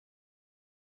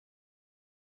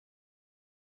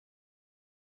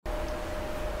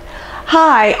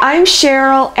Hi, I'm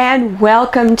Cheryl and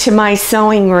welcome to my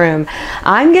sewing room.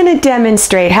 I'm going to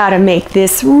demonstrate how to make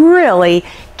this really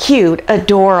cute,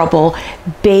 adorable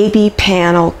baby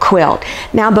panel quilt.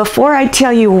 Now before I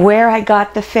tell you where I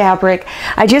got the fabric,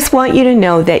 I just want you to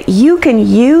know that you can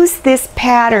use this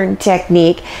pattern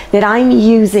technique that I'm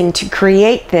using to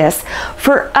create this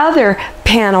for other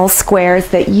panel squares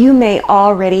that you may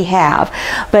already have.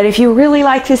 But if you really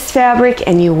like this fabric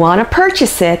and you want to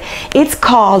purchase it, it's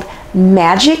called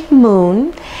Magic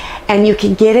Moon, and you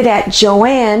can get it at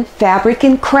Joann Fabric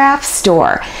and Crafts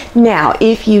store. Now,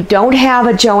 if you don't have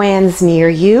a Joann's near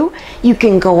you, you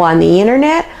can go on the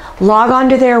internet, log on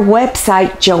to their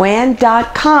website,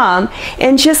 joann.com,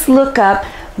 and just look up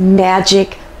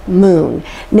Magic Moon.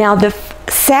 Now, the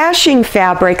sashing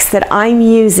fabrics that I'm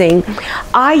using,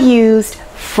 I used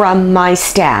from my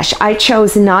stash. I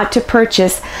chose not to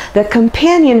purchase the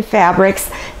companion fabrics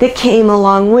that came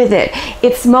along with it.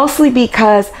 It's mostly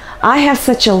because I have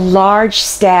such a large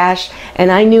stash,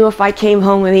 and I knew if I came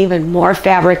home with even more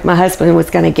fabric, my husband was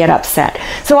going to get upset.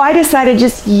 So I decided to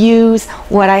just use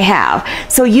what I have.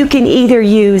 So you can either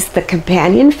use the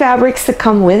companion fabrics that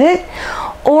come with it,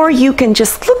 or you can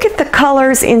just look at the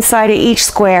colors inside of each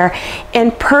square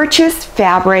and purchase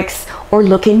fabrics or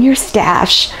look in your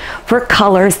stash for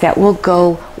colors that will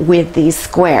go with these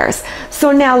squares.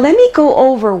 So now let me go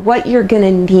over what you're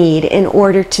going to need in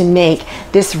order to make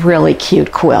this really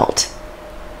cute quilt.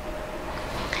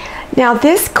 Now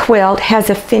this quilt has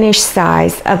a finished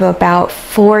size of about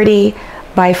 40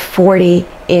 by 40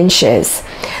 inches.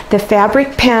 The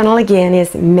fabric panel again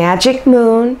is Magic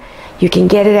Moon. You can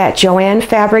get it at Joann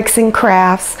Fabrics and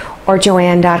Crafts or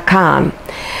joann.com.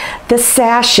 The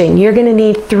sashing, you're going to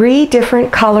need 3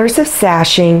 different colors of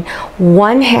sashing,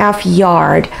 1/2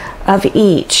 yard of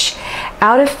each.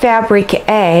 Out of fabric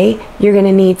A, you're going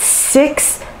to need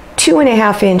 6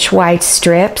 2.5 inch wide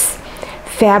strips.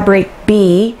 Fabric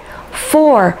B,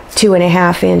 4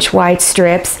 2.5 inch wide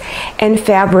strips, and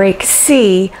fabric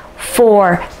C,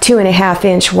 4 2.5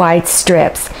 inch wide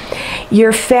strips.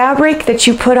 Your fabric that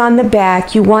you put on the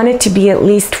back, you want it to be at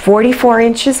least 44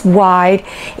 inches wide,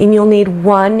 and you'll need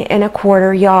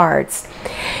 1¼ yards.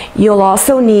 You'll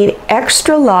also need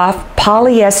extra loft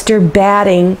polyester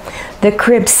batting, the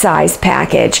crib size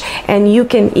package, and you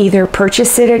can either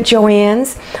purchase it at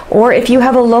Joann's, or if you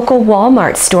have a local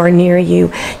Walmart store near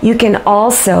you, you can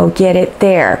also get it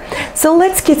there. So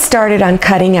let's get started on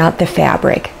cutting out the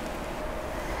fabric.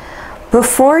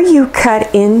 Before you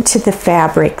cut into the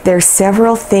fabric, there's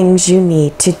several things you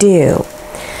need to do.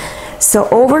 So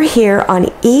over here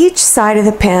on each side of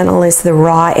the panel is the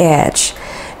raw edge.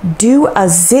 Do a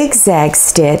zigzag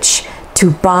stitch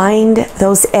to bind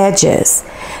those edges.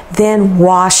 Then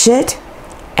wash it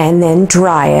and then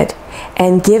dry it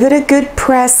and give it a good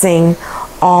pressing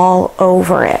all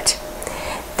over it.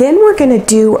 Then we're going to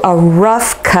do a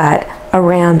rough cut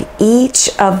around each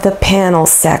of the panel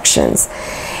sections.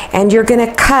 And you're going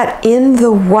to cut in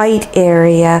the white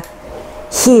area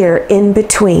here in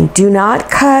between. Do not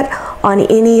cut on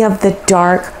any of the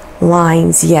dark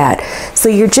lines yet. So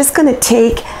you're just going to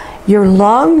take your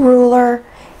long ruler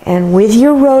and with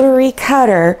your rotary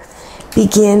cutter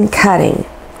begin cutting.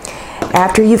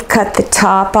 After you've cut the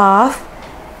top off,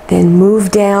 then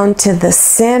move down to the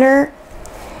center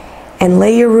and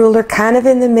lay your ruler kind of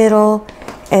in the middle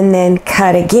and then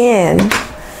cut again.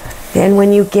 Then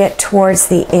when you get towards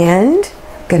the end,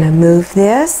 I'm going to move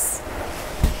this.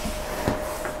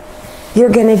 You're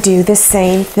going to do the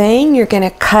same thing. You're going to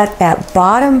cut that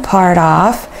bottom part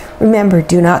off. Remember,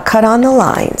 do not cut on the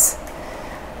lines.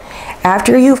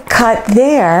 After you've cut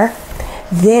there,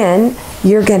 then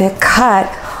you're going to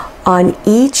cut on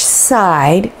each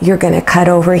side. You're going to cut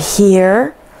over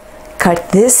here,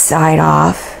 cut this side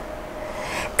off,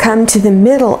 come to the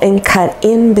middle and cut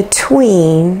in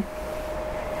between,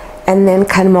 and then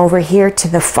come over here to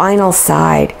the final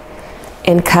side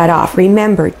and cut off.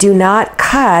 Remember, do not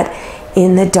cut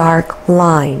in the dark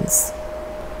lines.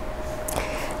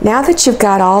 Now that you've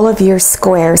got all of your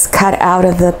squares cut out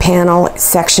of the panel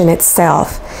section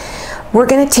itself, we're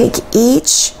going to take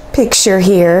each picture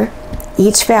here,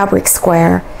 each fabric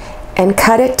square, and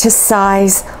cut it to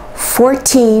size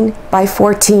 14 by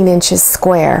 14 inches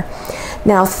square.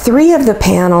 Now 3 of the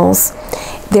panels,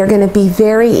 they're going to be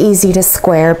very easy to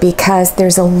square because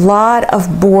there's a lot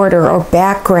of border or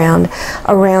background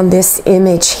around this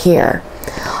image here.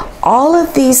 All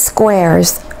of these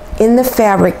squares in the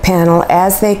fabric panel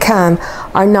as they come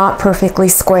are not perfectly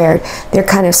squared. They're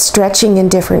kind of stretching in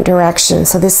different directions.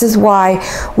 So this is why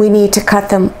we need to cut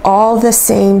them all the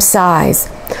same size.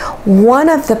 One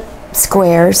of the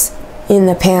squares in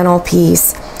the panel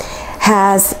piece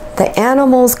has the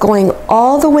animals going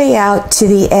all the way out to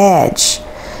the edge.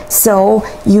 So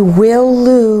you will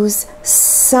lose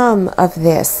some of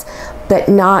this, but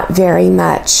not very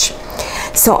much.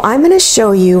 So I'm going to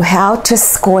show you how to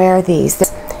square these.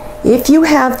 If you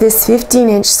have this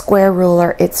 15-inch square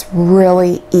ruler, it's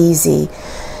really easy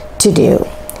to do.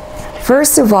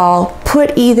 First of all,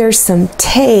 put either some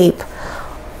tape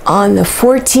on the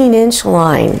 14-inch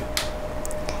line,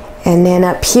 and then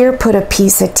up here put a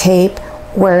piece of tape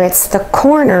where it's the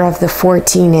corner of the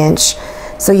 14-inch.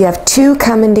 So you have two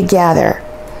coming together.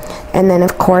 And then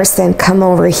of course then come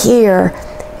over here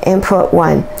and put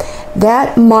one.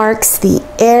 That marks the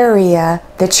area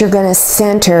that you're going to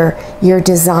center your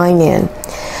design in.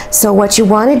 So what you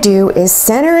want to do is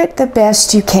center it the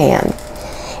best you can.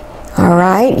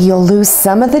 Alright, you'll lose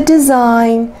some of the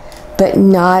design, but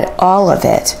not all of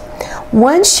it.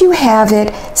 Once you have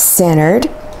it centered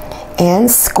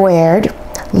and squared,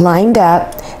 lined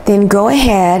up, then go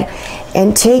ahead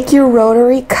and take your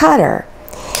rotary cutter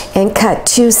and cut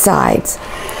two sides.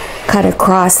 Cut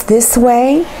across this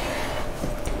way,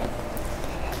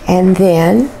 and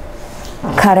then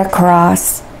cut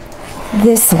across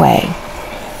this way.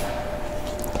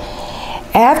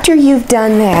 After you've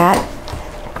done that,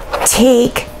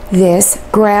 take this,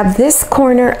 grab this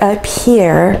corner up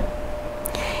here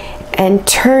and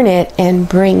turn it and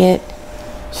bring it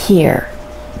here.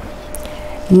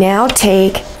 Now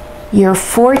take your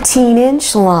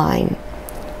 14-inch line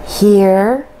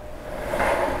here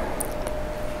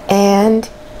and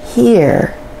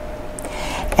here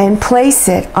and place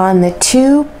it on the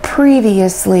two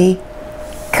previously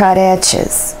cut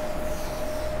edges.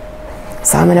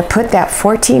 So I'm going to put that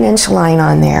 14-inch line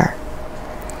on there.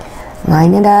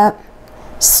 Line it up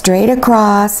straight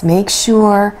across, make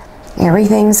sure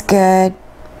everything's good.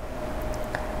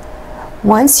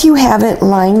 Once you have it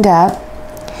lined up,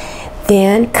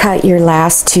 then cut your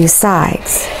last two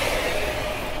sides.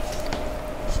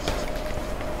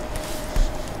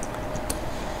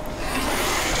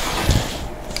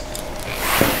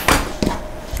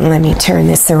 Let me turn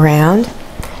this around,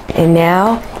 and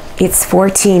now it's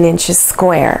 14 inches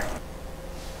square.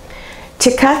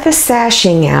 To cut the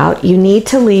sashing out, you need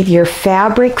to leave your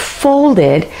fabric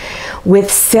folded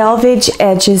with selvage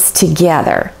edges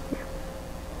together.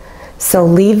 So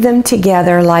leave them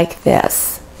together like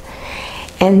this.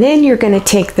 And then you're going to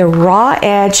take the raw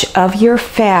edge of your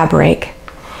fabric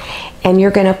and you're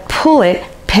going to pull it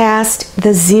past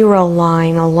the zero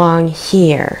line along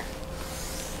here.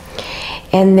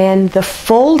 And then the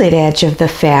folded edge of the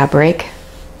fabric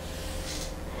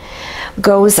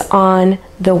goes on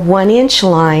the 1-inch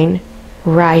line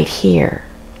right here.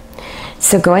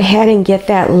 So go ahead and get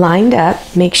that lined up.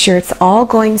 Make sure it's all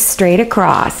going straight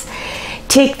across.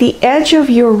 Take the edge of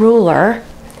your ruler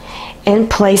and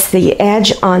place the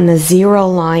edge on the zero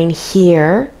line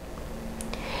here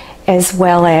as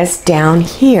well as down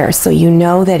here, so you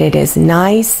know that it is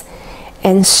nice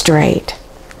and straight.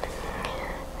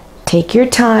 Take your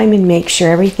time and make sure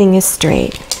everything is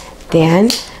straight. Then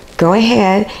go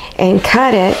ahead and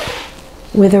cut it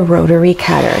with a rotary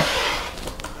cutter.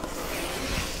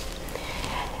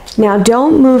 Now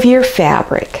don't move your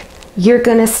fabric. You're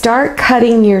going to start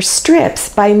cutting your strips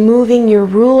by moving your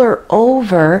ruler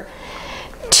over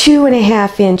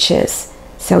 2.5 inches.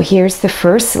 So here's the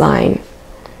first line.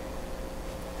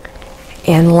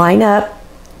 And line up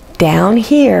down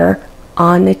here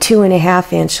on the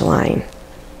 2.5-inch line.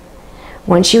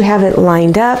 Once you have it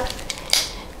lined up,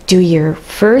 do your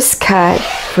first cut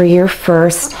for your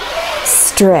first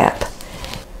strip.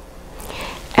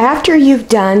 After you've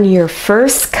done your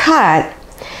first cut,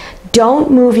 don't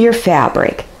move your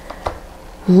fabric.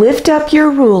 Lift up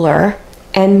your ruler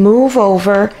and move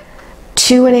over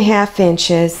 2.5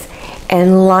 inches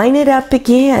and line it up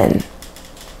again,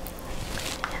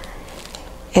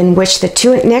 in which the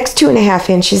next 2.5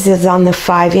 inches is on the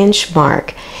 5-inch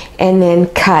mark, and then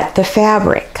cut the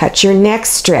fabric. Cut your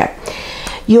next strip.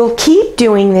 You'll keep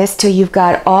doing this till you've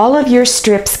got all of your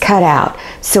strips cut out.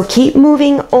 So keep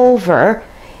moving over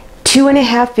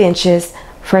 2.5 inches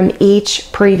from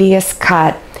each previous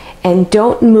cut, and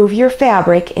don't move your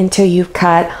fabric until you've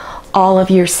cut all of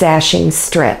your sashing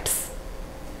strips.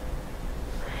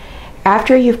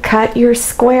 After you've cut your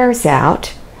squares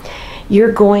out,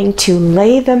 you're going to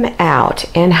lay them out,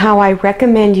 and how I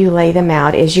recommend you lay them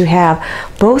out is you have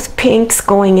both pinks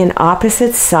going in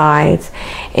opposite sides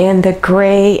and the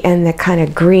gray and the kind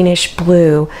of greenish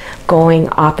blue going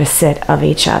opposite of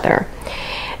each other.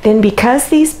 Then, because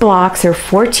these blocks are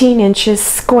 14 inches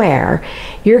square,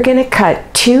 you're going to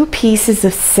cut two pieces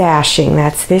of sashing,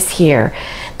 that's this here,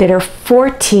 that are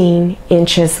 14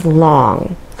 inches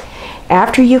long.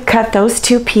 after you cut those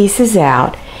two pieces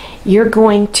out, you're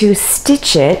going to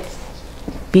stitch it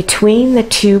between the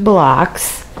two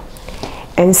blocks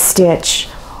and stitch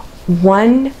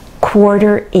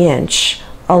 1/4 inch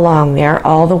along there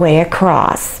all the way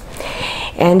across,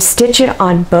 and stitch it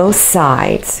on both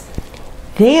sides.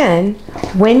 Then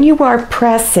when you are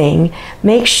pressing,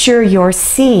 make sure your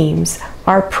seams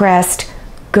are pressed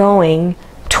going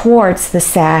towards the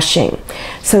sashing.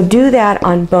 So do that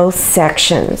on both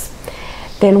sections.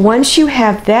 Then once you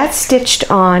have that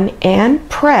stitched on and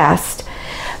pressed,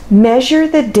 measure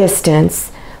the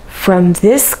distance from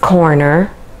this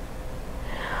corner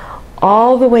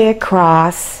all the way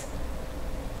across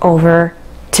over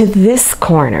to this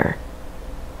corner.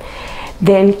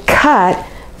 Then cut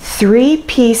 3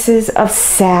 pieces of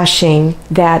sashing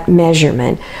that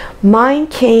measurement. Mine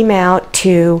came out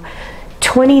to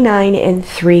 29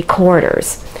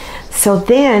 3/4. So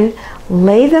then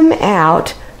lay them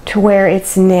out to where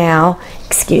it's now,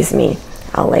 excuse me,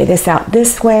 I'll lay this out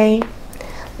this way.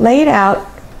 Lay it out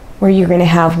where you're going to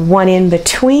have one in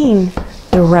between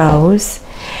the rows.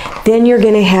 Then you're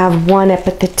going to have one up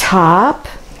at the top.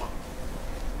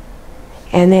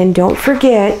 And then don't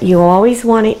forget, you always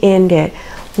want to end it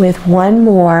with one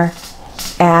more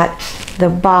at the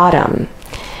bottom.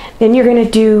 Then you're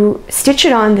going to stitch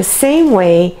it on the same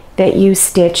way that you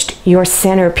stitched your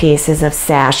center pieces of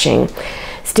sashing.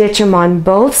 Stitch them on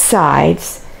both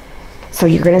sides. So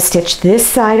you're going to stitch this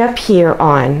side up here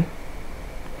on.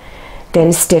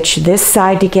 Then stitch this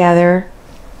side together,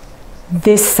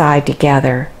 this side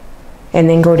together, and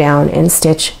then go down and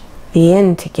stitch the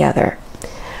end together.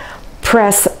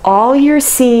 Press all your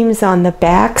seams on the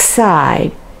back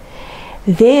side,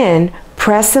 then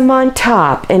press them on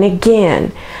top, and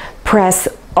again press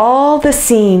all the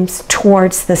seams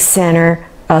towards the center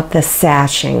of the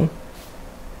sashing.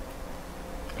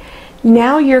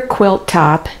 Now your quilt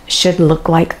top should look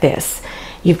like this.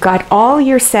 You've got all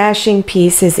your sashing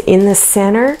pieces in the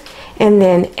center and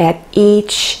then at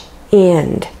each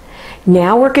end.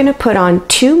 Now we're going to put on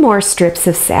 2 more strips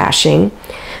of sashing.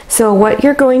 So what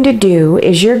you're going to do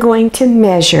is you're going to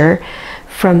measure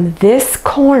from this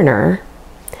corner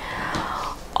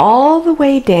all the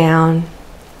way down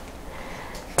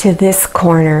to this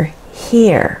corner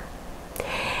here.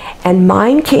 And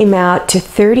mine came out to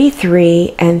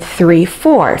 33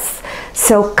 3/4.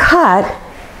 So cut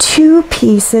 2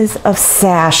 pieces of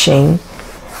sashing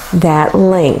that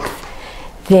length.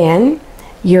 Then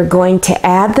you're going to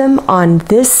add them on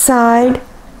this side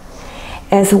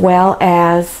as well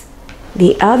as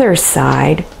the other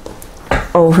side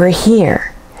over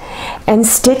here, and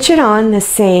stitch it on the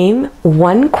same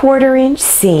 1/4 inch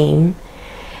seam.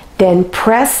 Then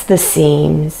press the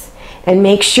seams and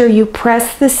make sure you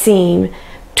press the seam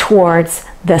towards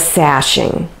the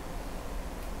sashing.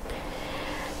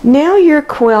 Now your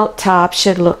quilt top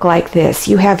should look like this.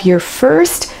 You have your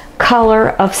first color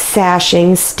of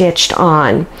sashing stitched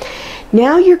on.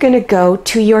 Now you're going to go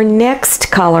to your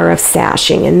next color of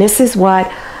sashing, and this is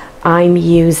what I'm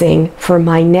using for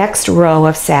my next row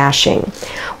of sashing.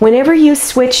 Whenever you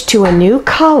switch to a new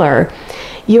color,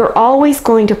 you're always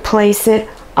going to place it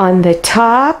on the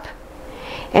top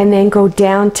and then go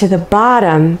down to the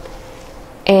bottom,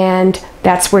 and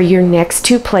that's where your next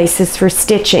 2 places for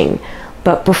stitching.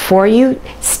 But before you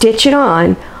stitch it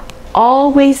on,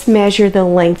 always measure the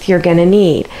length you're going to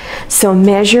need. So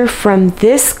measure from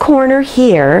this corner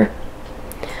here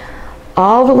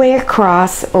all the way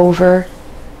across over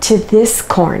to this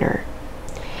corner,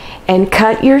 and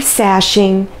cut your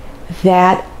sashing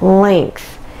that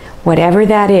length, whatever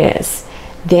that is.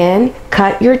 Then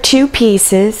cut your 2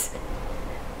 pieces,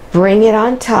 bring it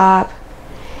on top,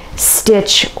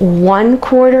 stitch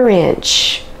 1/4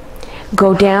 inch,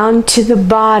 go down to the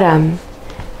bottom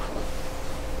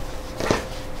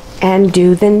and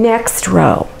do the next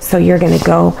row. So you're going to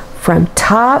go from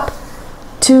top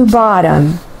to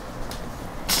bottom,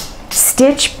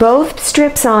 stitch both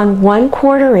strips on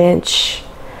 1/4 inch,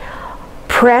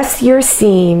 press your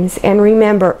seams, and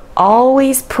remember,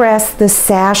 always press the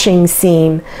sashing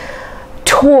seam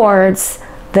towards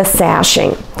the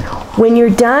sashing. When you're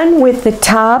done with the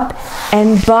top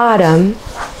and bottom,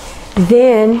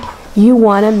 then you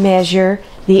want to measure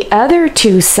the other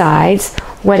 2 sides,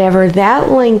 whatever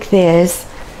that length is,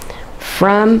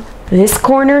 from this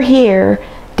corner here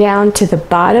down to the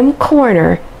bottom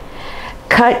corner.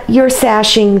 Cut your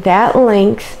sashing that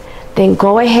length, then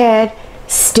go ahead,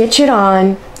 stitch it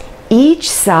on each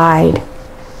side,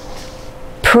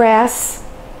 press,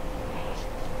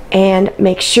 and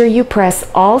make sure you press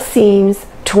all seams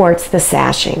towards the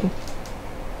sashing.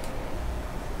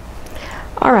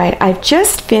 All right, I've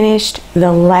just finished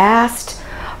the last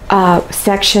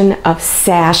section of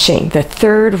sashing, the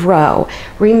third row.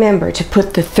 Remember, to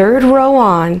put the third row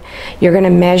on, you're going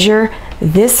to measure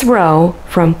this row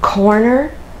from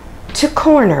corner to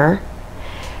corner,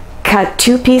 cut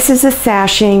 2 pieces of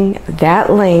sashing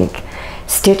that length,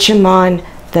 stitch them on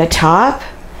the top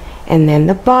and then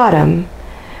the bottom,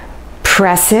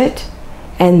 press it,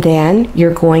 and then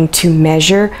you're going to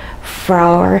measure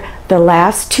for the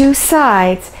last 2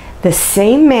 sides the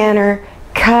same manner,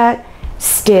 cut,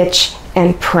 stitch,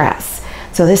 and press.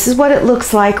 So this is what it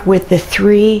looks like with the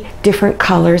 3 different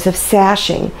colors of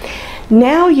sashing.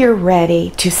 Now you're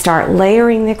ready to start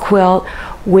layering the quilt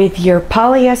with your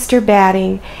polyester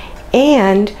batting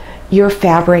and your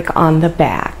fabric on the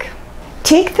back.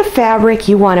 Take the fabric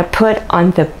you want to put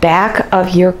on the back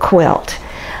of your quilt.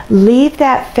 Leave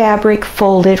that fabric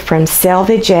folded from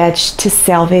selvage edge to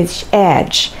selvage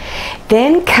edge.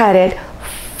 Then cut it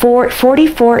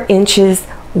 44 inches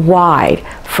wide,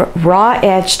 from raw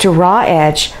edge to raw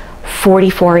edge,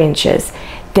 44 inches.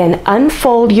 Then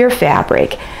unfold your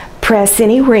fabric. Press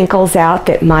any wrinkles out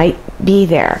that might be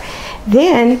there.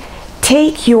 Then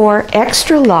take your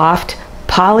extra loft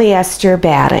polyester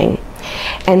batting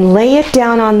and lay it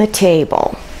down on the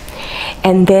table.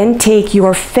 And then take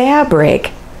your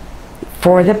fabric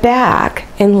for the back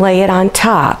and lay it on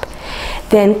top.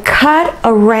 Then cut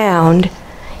around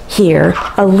here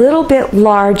a little bit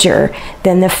larger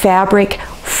than the fabric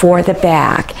for the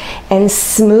back and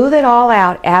smooth it all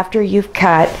out after you've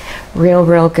cut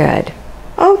real good.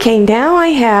 Okay, now I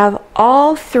have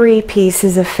all 3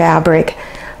 pieces of fabric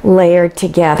layered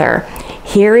together.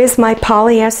 Here is my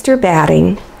polyester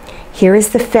batting. Here is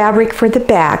the fabric for the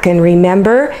back, and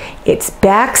remember, it's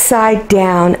backside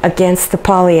down against the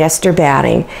polyester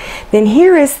batting. Then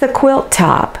here is the quilt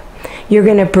top. You're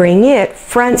going to bring it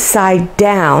front side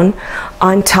down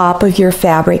on top of your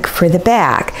fabric for the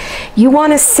back. You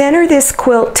want to center this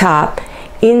quilt top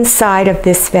inside of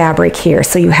this fabric here,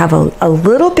 so you have a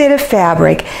little bit of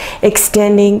fabric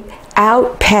extending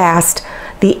out past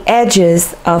the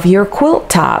edges of your quilt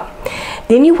top.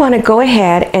 Then you want to go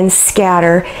ahead and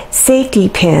scatter safety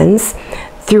pins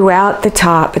throughout the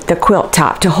top, the quilt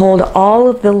top, to hold all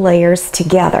of the layers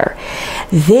together.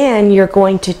 Then you're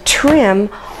going to trim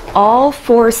all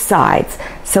 4 sides.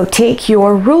 So take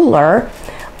your ruler,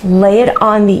 lay it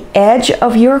on the edge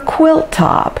of your quilt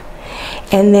top,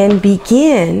 and then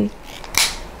begin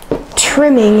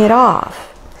trimming it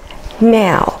off.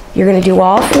 Now, you're going to do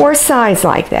all 4 sides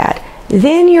like that.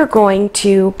 Then you're going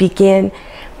to begin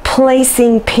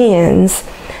placing pins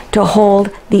to hold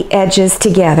the edges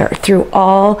together through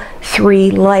all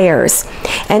 3 layers.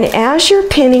 And as you're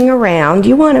pinning around,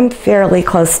 you want them fairly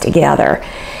close together.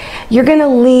 You're going to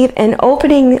leave an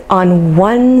opening on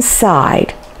one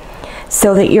side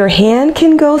so that your hand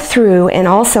can go through, and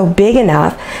also big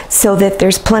enough so that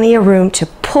there's plenty of room to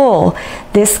pull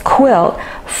this quilt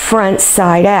front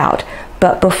side out.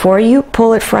 But before you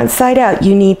pull it front side out,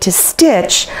 you need to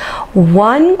stitch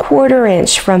 1/4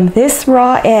 inch from this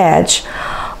raw edge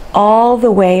all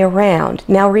the way around.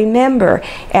 Now remember,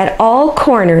 at all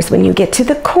corners, when you get to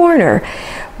the corner,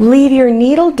 leave your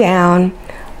needle down,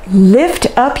 lift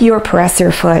up your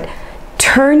presser foot,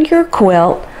 turn your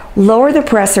quilt, lower the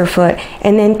presser foot,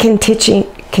 and then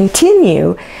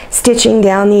continue stitching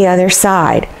down the other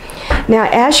side. Now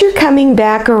as you're coming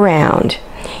back around,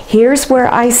 here's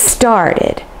where I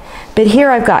started, but here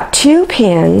I've got 2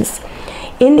 pins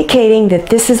indicating that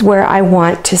this is where I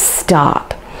want to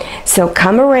stop. So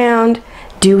come around,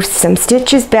 do some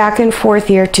stitches back and forth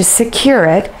here to secure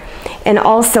it, and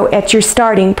also at your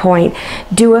starting point,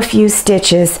 do a few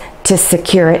stitches to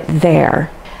secure it there.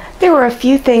 There were a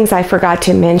few things I forgot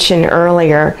to mention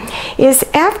earlier. Is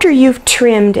after you've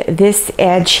trimmed this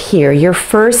edge here, your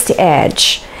first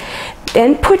edge,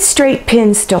 then put straight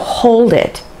pins to hold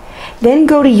it. Then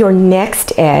go to your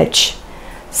next edge,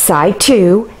 side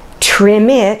 2, trim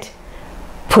it,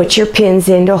 put your pins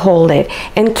in to hold it,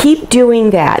 and keep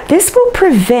doing that. This will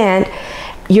prevent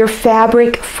your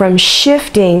fabric from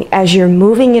shifting as you're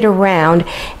moving it around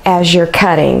as you're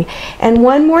cutting. And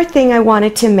one more thing I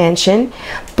wanted to mention,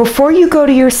 before you go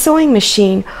to your sewing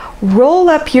machine, roll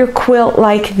up your quilt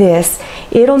like this.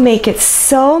 It'll make it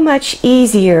so much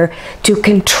easier to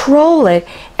control it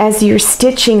as you're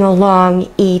stitching along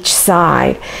each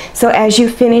side. So as you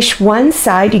finish one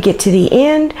side, you get to the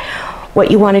end,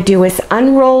 what you want to do is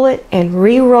unroll it and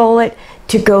re-roll it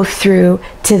to go through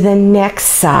to the next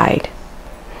side.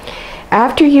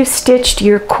 After you've stitched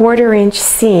your 1/4 inch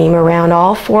seam around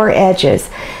all 4 edges,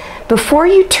 before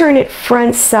you turn it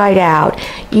front side out,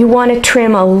 you want to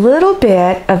trim a little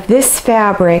bit of this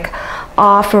fabric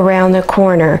off around the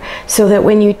corner so that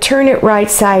when you turn it right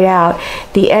side out,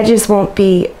 the edges won't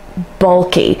be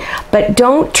bulky. But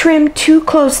don't trim too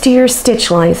close to your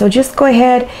stitch line. So just go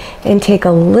ahead and take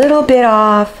a little bit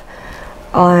off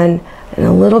and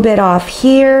a little bit off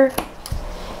here,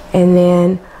 and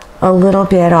then a little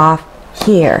bit off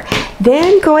here.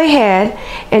 Then go ahead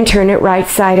and turn it right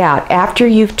side out after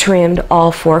you've trimmed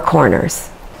all 4 corners.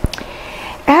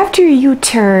 After you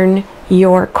turn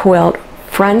your quilt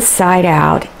front side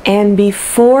out, and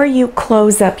before you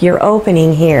close up your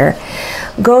opening here,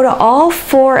 go to all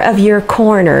 4 of your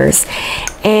corners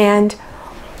and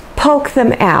poke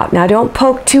them out. Now don't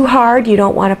poke too hard. You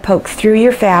don't want to poke through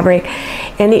your fabric,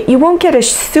 and you won't get a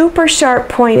super sharp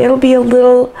point. It'll be a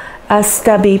little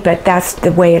stubby, but that's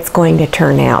the way it's going to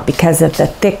turn out because of the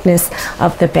thickness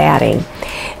of the batting.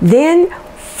 Then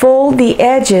fold the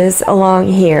edges along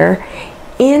here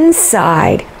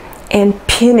inside and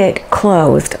pin it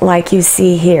closed like you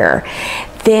see here.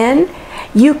 Then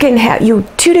you can have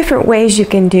 2 different ways you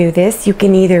can do this. You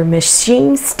can either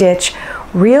machine stitch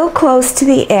real close to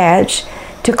the edge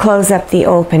to close up the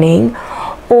opening,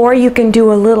 or you can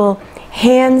do a little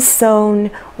hand sewn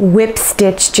whip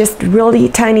stitch, just really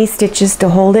tiny stitches to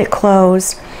hold it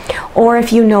closed. Or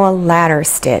if you know a ladder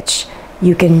stitch,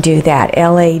 you can do that,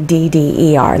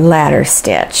 L-A-D-D-E-R, ladder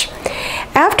stitch.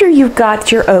 After you've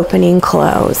got your opening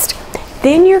closed,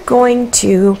 then you're going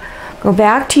to go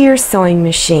back to your sewing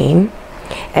machine.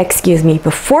 Excuse me,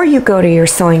 before you go to your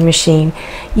sewing machine,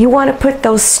 you want to put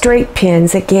those straight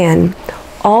pins again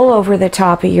all over the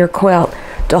top of your quilt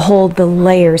to hold the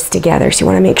layers together. So you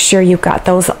want to make sure you've got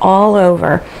those all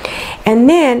over. And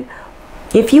then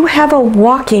if you have a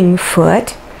walking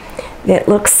foot that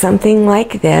looks something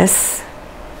like this,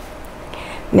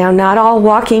 now not all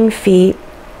walking feet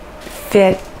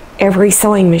fit every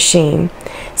sewing machine.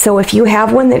 So if you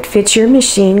have one that fits your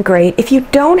machine, great. If you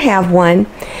don't have one,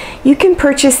 you can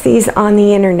purchase these on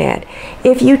the internet.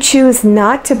 If you choose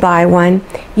not to buy one,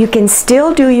 you can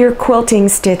still do your quilting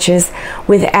stitches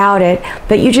without it,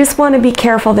 but you just want to be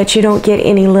careful that you don't get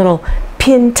any little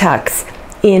pin tucks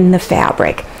in the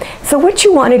fabric. So what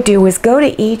you want to do is go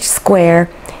to each square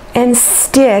and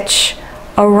stitch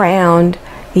around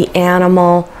the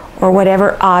animal or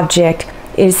whatever object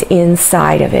is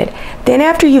inside of it. Then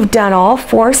after you've done all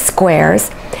 4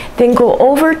 squares, then go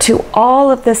over to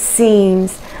all of the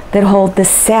seams that hold the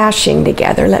sashing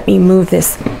together. Let me move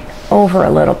this over a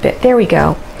little bit. There we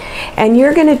go. And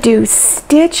you're going to do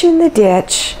stitch in the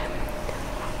ditch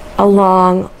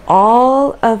along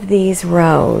all of these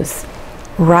rows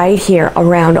right here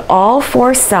around all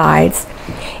 4 sides.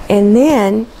 And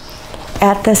then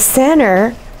at the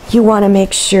center, you want to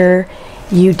make sure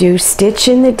you do stitch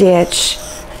in the ditch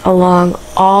along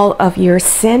all of your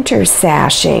center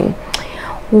sashing.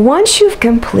 Once you've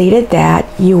completed that,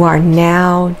 you are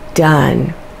now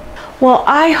done. Well,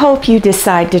 I hope you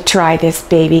decide to try this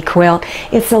baby quilt.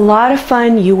 It's a lot of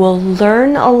fun. You will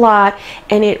learn a lot,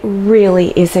 and it really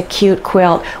is a cute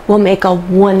quilt. Will make a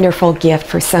wonderful gift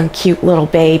for some cute little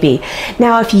baby.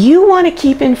 Now, if you want to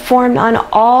keep informed on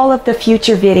all of the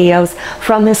future videos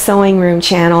from the Sewing Room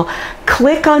channel,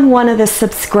 click on one of the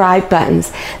subscribe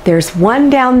buttons. There's one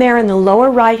down there in the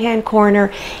lower right hand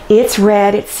corner. It's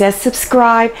red. It says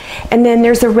subscribe. And then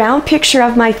there's a round picture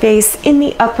of my face in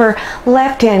the upper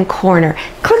left hand corner.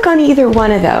 Click on either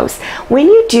one of those. When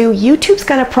you do, YouTube's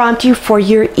going to prompt you for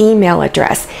your email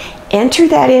address. Enter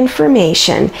that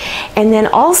information, and then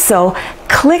also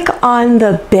click on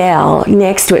the bell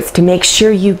next to it to make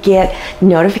sure you get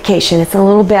notification. It's a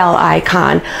little bell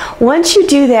icon. Once you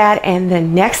do that, and the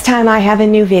next time I have a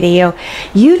new video,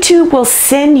 YouTube will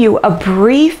send you a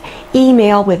brief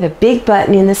email with a big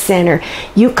button in the center.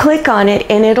 You click on it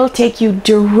and it'll take you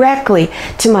directly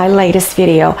to my latest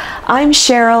video. I'm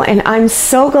Cheryl, and I'm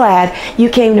so glad you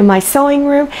came to my sewing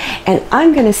room, and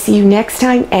I'm going to see you next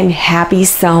time, and happy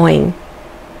sewing.